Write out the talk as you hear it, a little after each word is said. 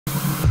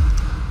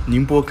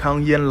Ningbo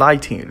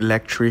KangLight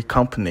Electric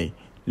Company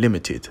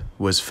Limited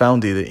was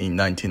founded in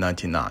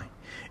 1999.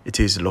 It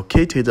is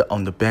located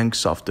on the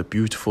banks of the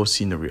beautiful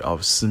scenery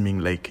of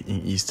Siming Lake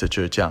in East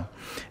Zhejiang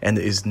and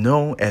is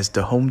known as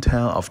the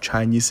hometown of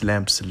Chinese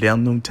lamps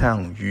Liangdong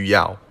Town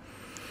Yuyao.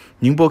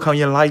 Ningbo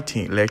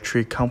KangLight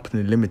Electric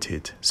Company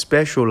Limited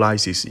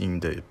specializes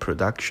in the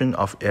production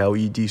of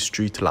LED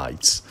street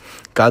lights,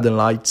 garden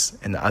lights,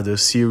 and other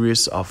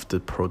series of the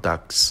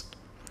products.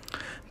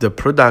 The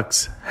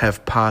products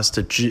have passed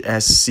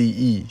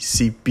GSCE,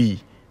 CB,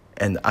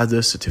 and other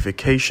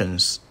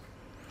certifications.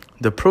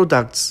 The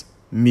products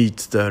meet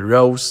the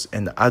rules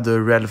and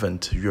other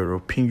relevant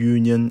European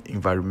Union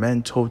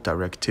environmental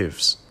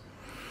directives.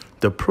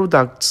 The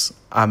products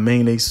are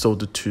mainly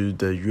sold to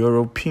the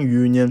European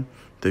Union,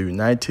 the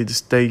United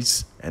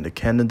States, and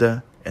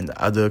Canada, and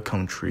other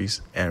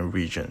countries and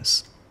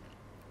regions.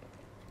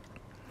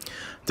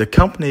 The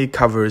company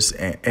covers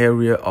an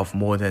area of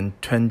more than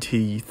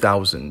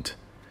 20,000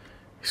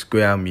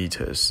 square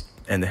meters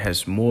and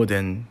has more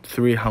than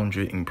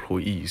 300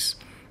 employees.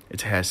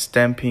 It has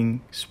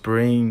stamping,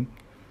 spraying,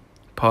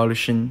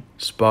 polishing,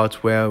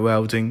 spot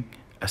welding,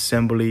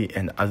 assembly,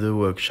 and other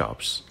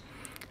workshops.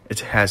 It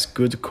has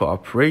good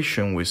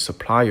cooperation with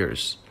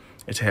suppliers.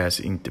 It has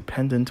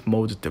independent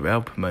mold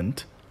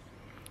development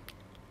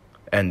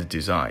and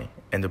design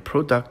and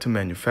product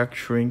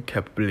manufacturing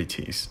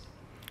capabilities,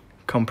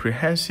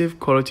 comprehensive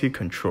quality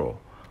control,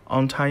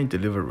 on-time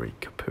delivery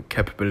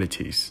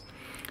capabilities,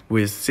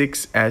 with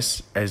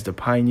 6S as the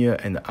pioneer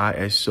and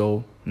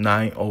ISO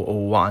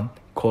 9001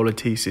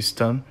 quality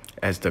system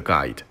as the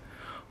guide.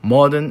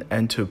 Modern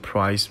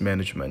enterprise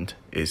management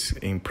is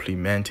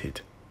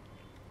implemented.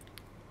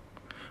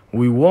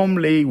 We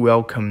warmly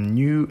welcome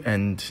new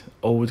and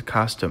old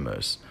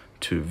customers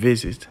to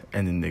visit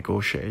and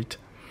negotiate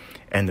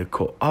and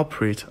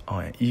cooperate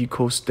on an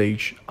equal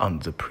stage on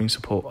the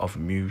principle of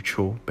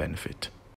mutual benefit.